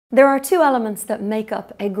There are two elements that make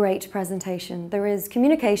up a great presentation. There is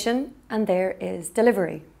communication and there is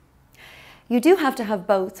delivery. You do have to have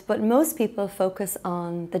both, but most people focus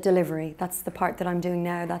on the delivery. That's the part that I'm doing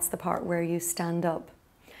now. That's the part where you stand up.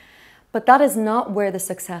 But that is not where the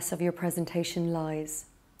success of your presentation lies.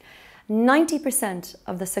 90%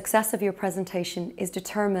 of the success of your presentation is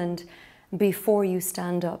determined before you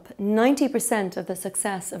stand up. 90% of the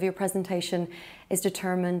success of your presentation is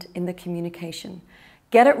determined in the communication.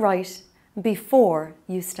 Get it right before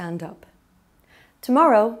you stand up.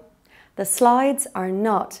 Tomorrow, the slides are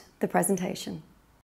not the presentation.